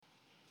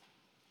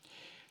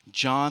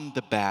John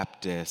the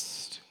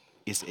Baptist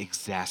is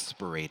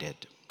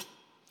exasperated.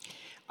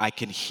 I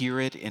can hear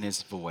it in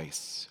his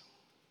voice.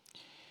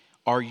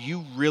 Are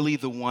you really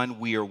the one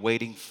we are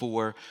waiting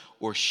for,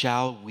 or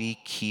shall we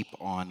keep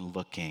on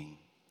looking?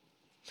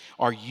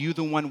 Are you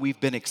the one we've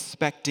been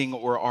expecting,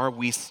 or are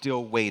we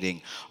still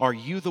waiting? Are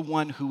you the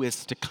one who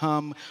is to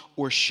come,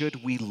 or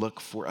should we look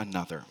for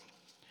another?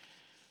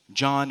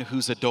 John,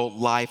 whose adult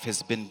life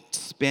has been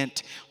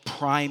spent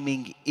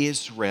priming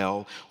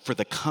Israel for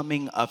the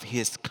coming of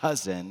his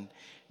cousin,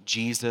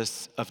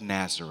 Jesus of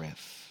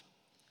Nazareth.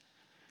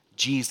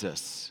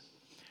 Jesus,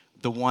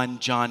 the one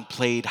John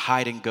played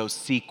hide and go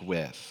seek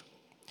with.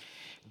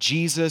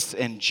 Jesus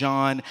and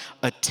John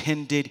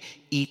attended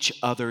each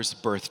other's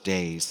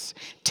birthdays,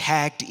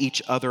 tagged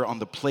each other on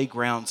the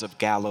playgrounds of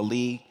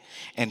Galilee,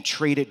 and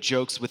traded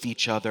jokes with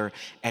each other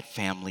at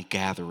family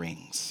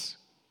gatherings.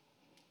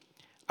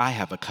 I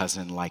have a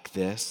cousin like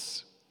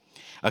this,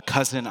 a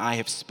cousin I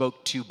have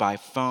spoke to by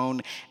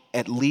phone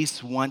at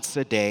least once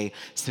a day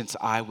since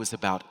I was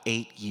about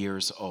 8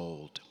 years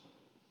old.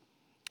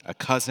 A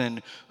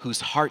cousin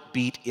whose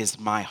heartbeat is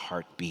my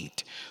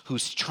heartbeat,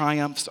 whose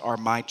triumphs are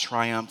my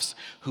triumphs,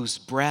 whose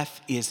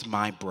breath is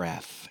my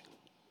breath.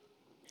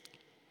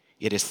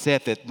 It is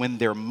said that when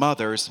their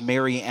mothers,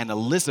 Mary and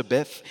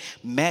Elizabeth,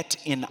 met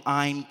in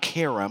Ein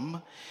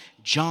Kerem,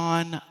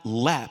 John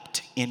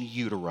leapt in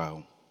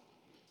utero.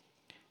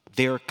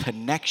 Their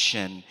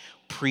connection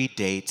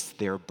predates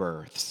their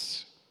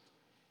births.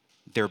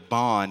 Their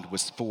bond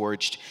was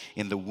forged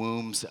in the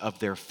wombs of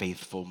their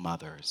faithful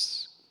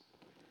mothers.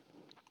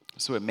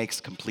 So it makes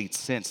complete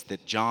sense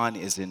that John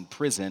is in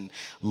prison,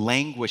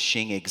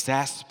 languishing,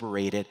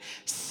 exasperated,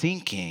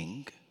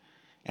 sinking,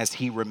 as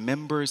he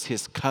remembers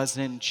his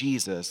cousin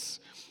Jesus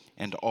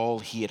and all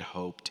he had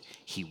hoped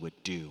he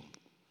would do.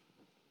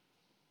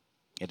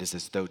 It is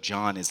as though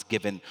John is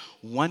given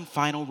one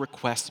final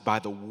request by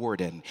the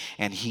warden,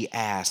 and he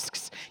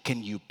asks,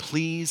 "Can you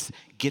please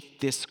get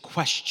this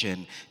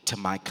question to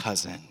my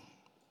cousin?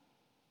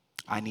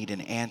 I need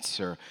an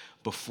answer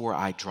before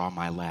I draw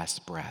my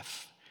last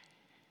breath.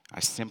 I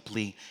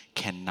simply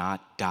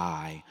cannot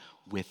die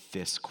with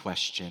this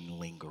question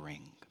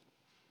lingering."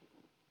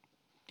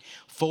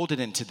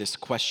 Folded into this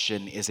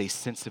question is a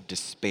sense of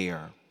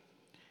despair.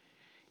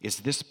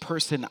 Is this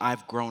person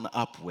I've grown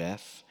up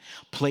with,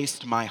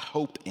 placed my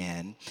hope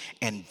in,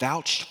 and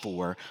vouched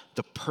for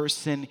the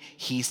person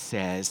he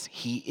says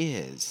he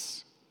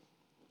is?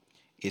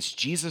 Is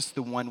Jesus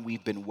the one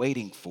we've been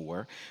waiting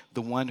for,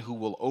 the one who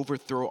will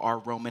overthrow our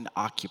Roman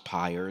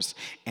occupiers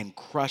and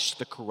crush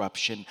the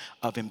corruption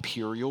of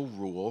imperial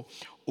rule,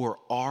 or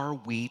are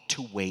we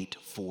to wait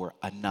for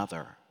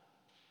another?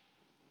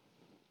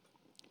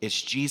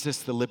 Is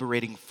Jesus the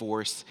liberating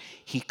force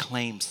he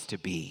claims to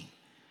be,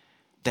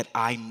 that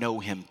I know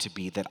him to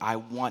be, that I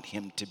want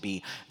him to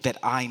be, that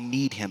I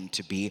need him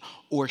to be,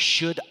 or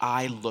should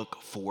I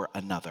look for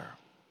another?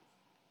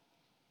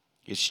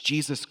 Is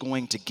Jesus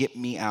going to get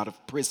me out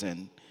of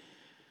prison,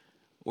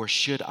 or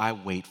should I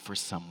wait for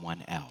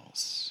someone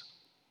else?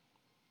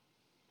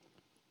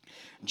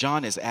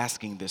 John is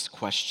asking this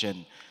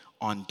question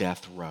on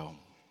death row.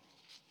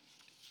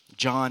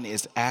 John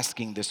is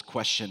asking this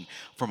question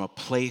from a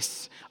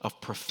place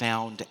of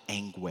profound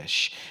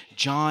anguish.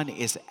 John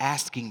is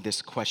asking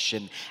this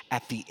question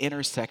at the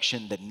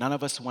intersection that none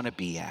of us want to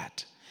be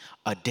at,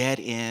 a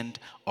dead end,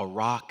 a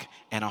rock,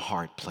 and a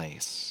hard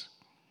place.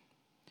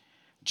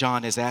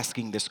 John is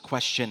asking this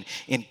question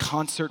in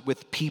concert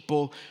with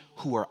people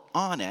who are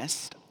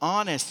honest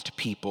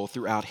people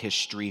throughout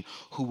history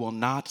who will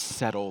not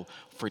settle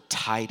for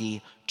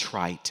tidy,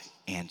 trite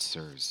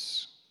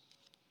answers.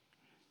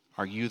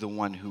 Are you the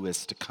one who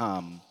is to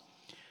come,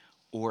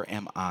 or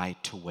am I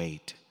to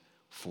wait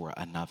for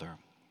another?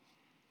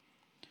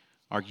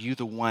 Are you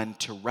the one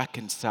to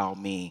reconcile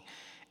me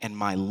and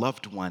my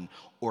loved one,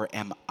 or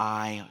am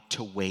I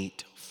to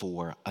wait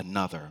for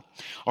another?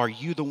 Are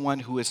you the one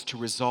who is to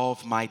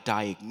resolve my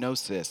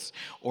diagnosis,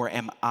 or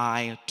am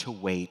I to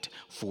wait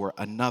for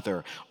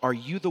another? Are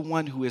you the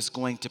one who is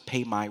going to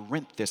pay my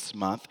rent this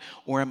month,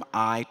 or am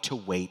I to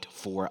wait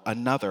for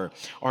another?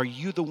 Are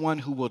you the one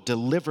who will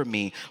deliver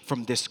me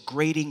from this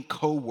grating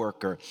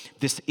coworker,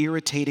 this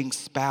irritating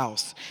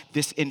spouse,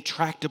 this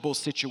intractable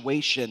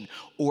situation,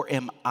 or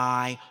am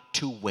I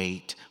to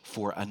wait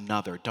for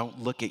another? Don't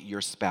look at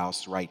your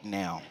spouse right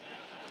now.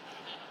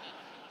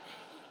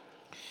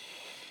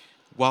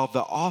 While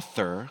the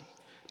author,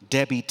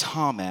 Debbie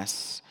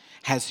Thomas,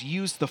 has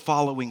used the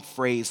following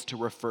phrase to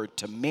refer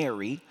to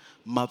Mary,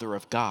 Mother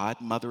of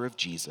God, Mother of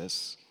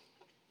Jesus,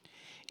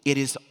 it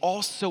is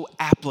also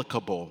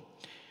applicable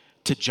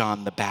to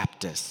John the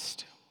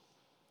Baptist.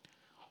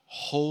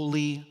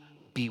 Holy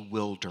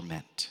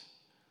bewilderment.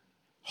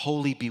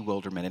 Holy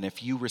bewilderment. And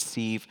if you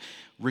receive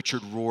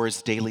Richard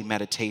Rohr's daily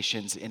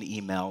meditations in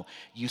email,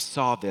 you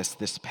saw this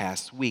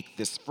past week,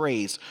 this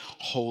phrase,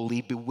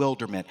 holy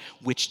bewilderment,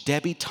 which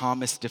Debbie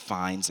Thomas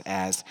defines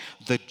as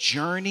the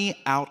journey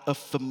out of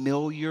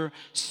familiar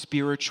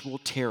spiritual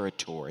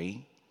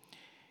territory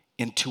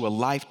into a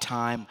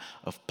lifetime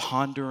of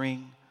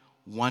pondering,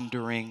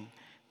 wondering,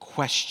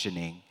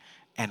 questioning,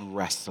 and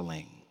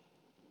wrestling.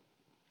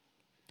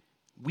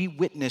 We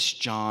witness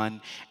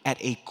John at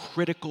a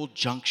critical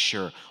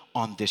juncture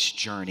on this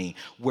journey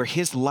where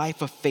his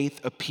life of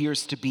faith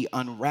appears to be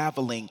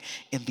unraveling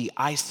in the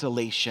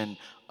isolation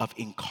of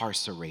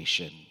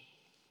incarceration.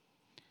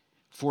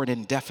 For an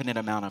indefinite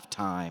amount of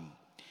time,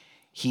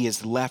 he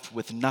is left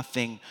with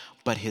nothing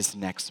but his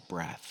next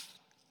breath.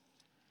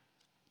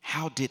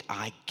 How did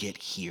I get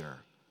here?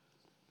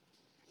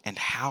 And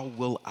how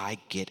will I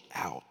get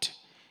out?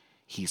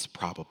 He's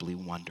probably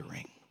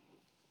wondering.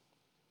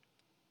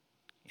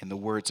 In the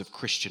words of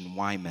Christian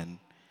Wyman,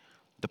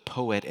 the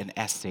poet and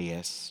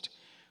essayist,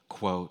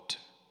 quote,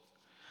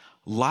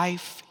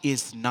 "Life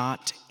is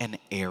not an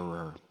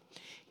error,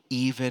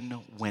 even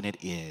when it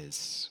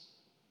is."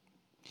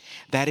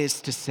 That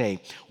is to say,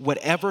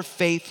 whatever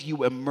faith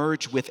you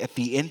emerge with at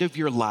the end of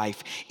your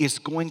life is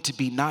going to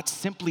be not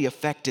simply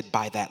affected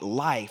by that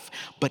life,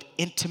 but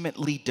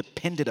intimately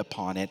dependent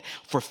upon it.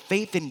 For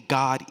faith in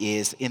God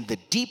is, in the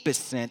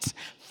deepest sense,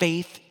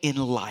 faith in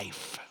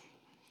life,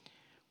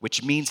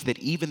 which means that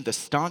even the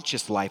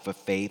staunchest life of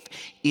faith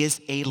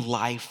is a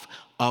life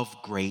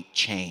of great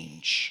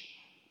change.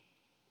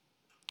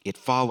 It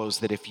follows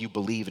that if you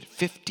believe at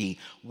 50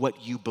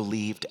 what you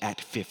believed at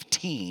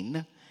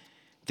 15,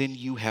 then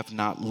you have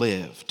not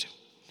lived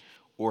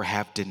or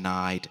have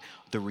denied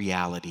the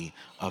reality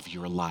of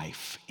your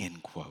life,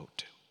 end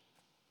quote.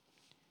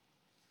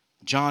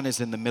 John is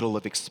in the middle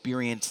of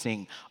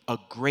experiencing a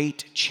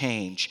great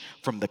change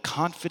from the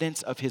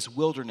confidence of his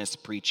wilderness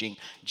preaching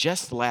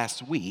just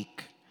last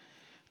week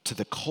to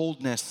the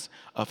coldness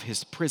of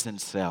his prison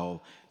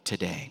cell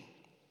today.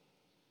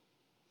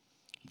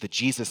 The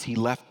Jesus he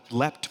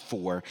leapt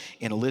for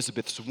in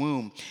Elizabeth's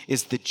womb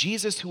is the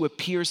Jesus who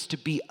appears to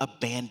be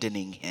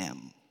abandoning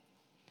him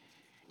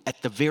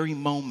at the very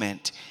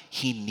moment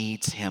he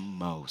needs him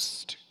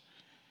most,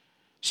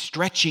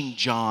 stretching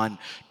John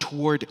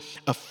toward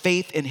a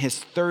faith in his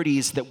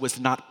 30s that was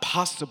not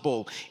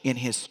possible in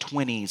his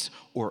 20s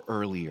or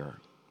earlier.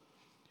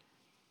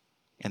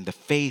 And the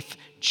faith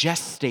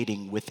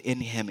gestating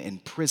within him in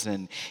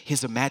prison,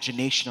 his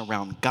imagination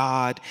around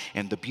God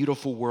and the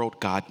beautiful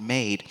world God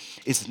made,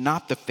 is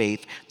not the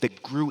faith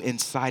that grew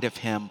inside of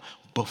him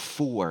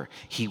before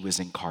he was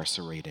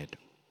incarcerated.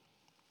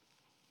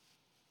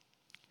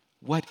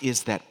 What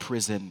is that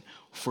prison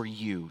for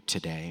you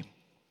today?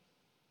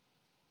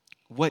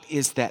 What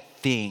is that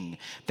thing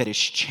that has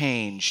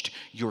changed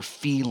your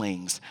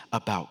feelings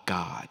about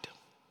God,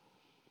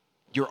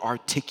 your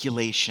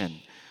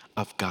articulation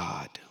of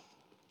God?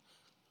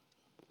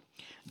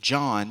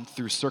 John,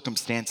 through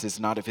circumstances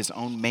not of his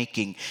own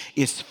making,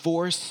 is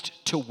forced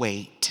to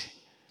wait,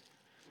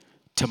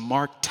 to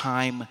mark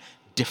time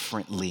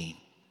differently.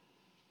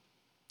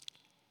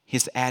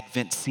 His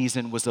Advent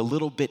season was a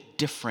little bit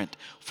different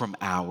from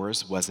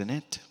ours, wasn't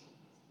it?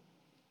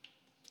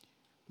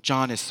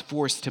 John is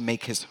forced to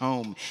make his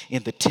home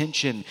in the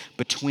tension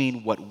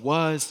between what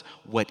was,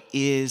 what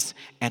is,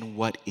 and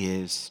what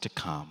is to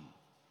come.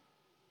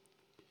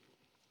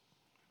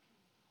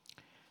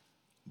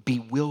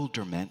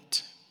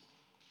 Bewilderment,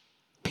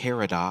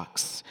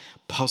 paradox,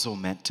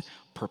 puzzlement,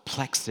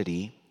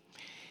 perplexity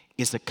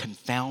is a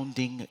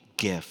confounding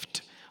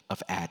gift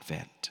of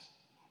Advent.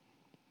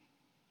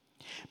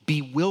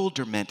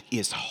 Bewilderment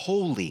is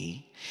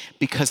holy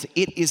because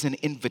it is an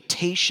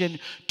invitation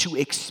to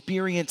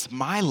experience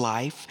my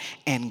life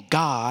and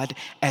God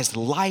as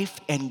life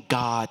and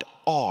God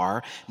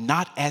are,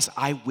 not as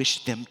I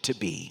wish them to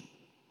be.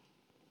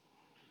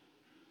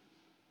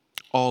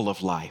 All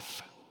of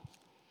life,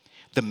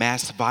 the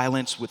mass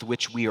violence with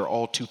which we are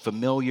all too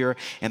familiar,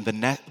 and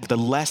the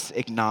less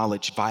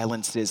acknowledged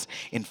violences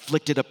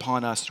inflicted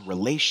upon us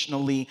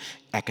relationally,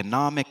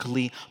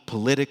 economically,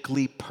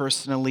 politically,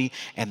 personally,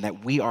 and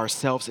that we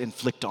ourselves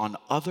inflict on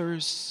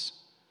others,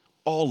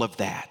 all of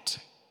that,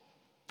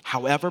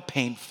 however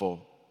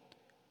painful,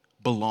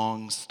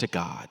 belongs to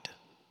God.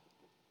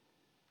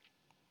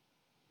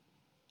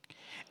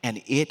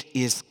 And it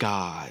is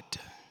God,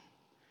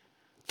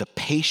 the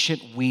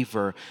patient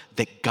weaver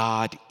that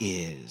God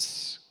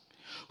is,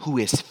 who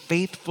is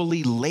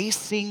faithfully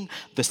lacing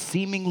the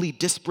seemingly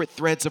disparate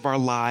threads of our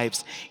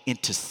lives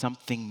into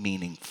something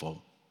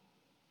meaningful.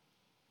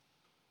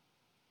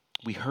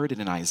 We heard it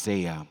in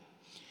Isaiah,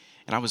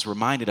 and I was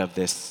reminded of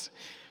this.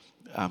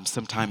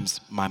 Sometimes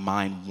my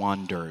mind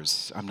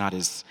wanders. I'm not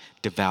as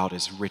devout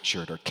as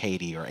Richard or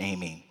Katie or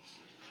Amy.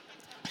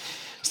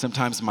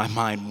 Sometimes my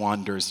mind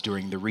wanders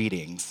during the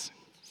readings.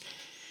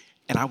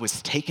 And I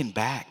was taken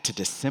back to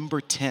December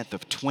 10th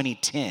of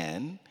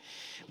 2010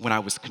 when I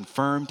was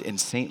confirmed in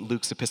St.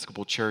 Luke's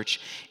Episcopal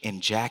Church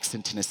in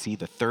Jackson, Tennessee,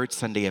 the third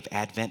Sunday of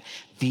Advent.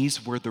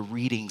 These were the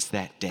readings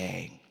that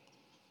day.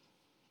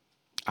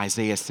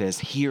 Isaiah says,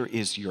 "Here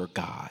is your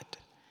God.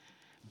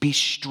 Be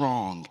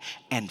strong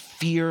and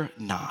fear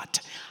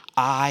not.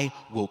 I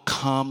will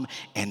come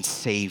and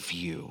save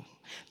you.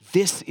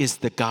 This is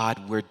the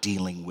God we're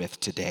dealing with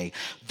today.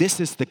 This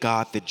is the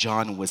God that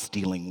John was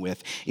dealing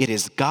with. It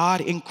is God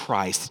in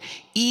Christ,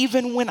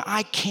 even when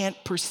I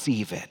can't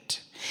perceive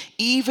it,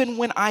 even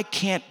when I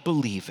can't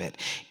believe it,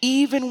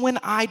 even when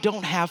I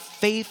don't have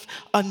faith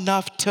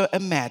enough to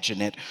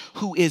imagine it,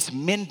 who is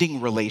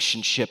mending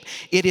relationship.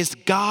 It is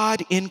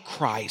God in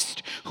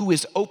Christ who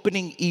is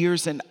opening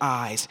ears and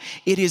eyes.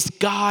 It is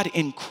God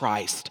in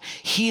Christ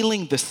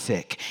healing the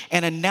sick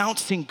and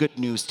announcing good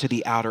news to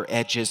the outer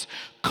edges,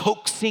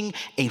 coaxing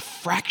a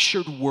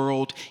fractured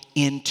world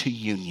into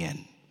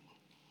union.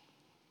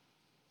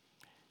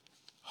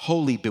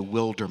 Holy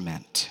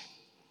bewilderment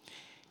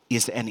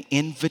is an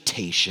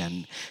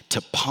invitation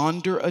to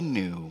ponder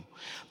anew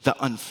the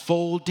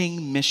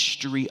unfolding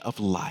mystery of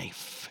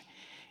life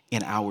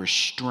in our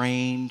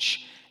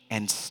strange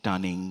and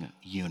stunning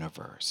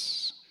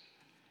universe.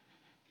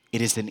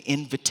 It is an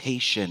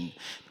invitation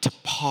to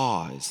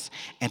pause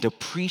and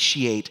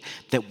appreciate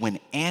that when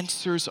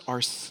answers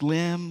are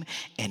slim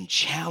and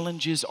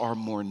challenges are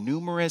more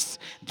numerous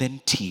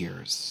than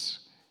tears,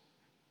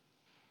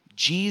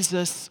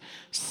 Jesus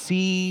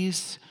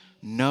sees,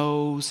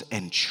 knows,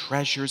 and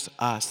treasures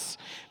us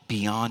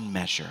beyond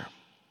measure,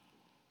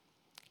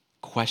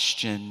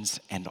 questions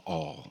and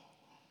all.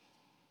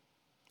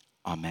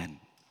 Amen.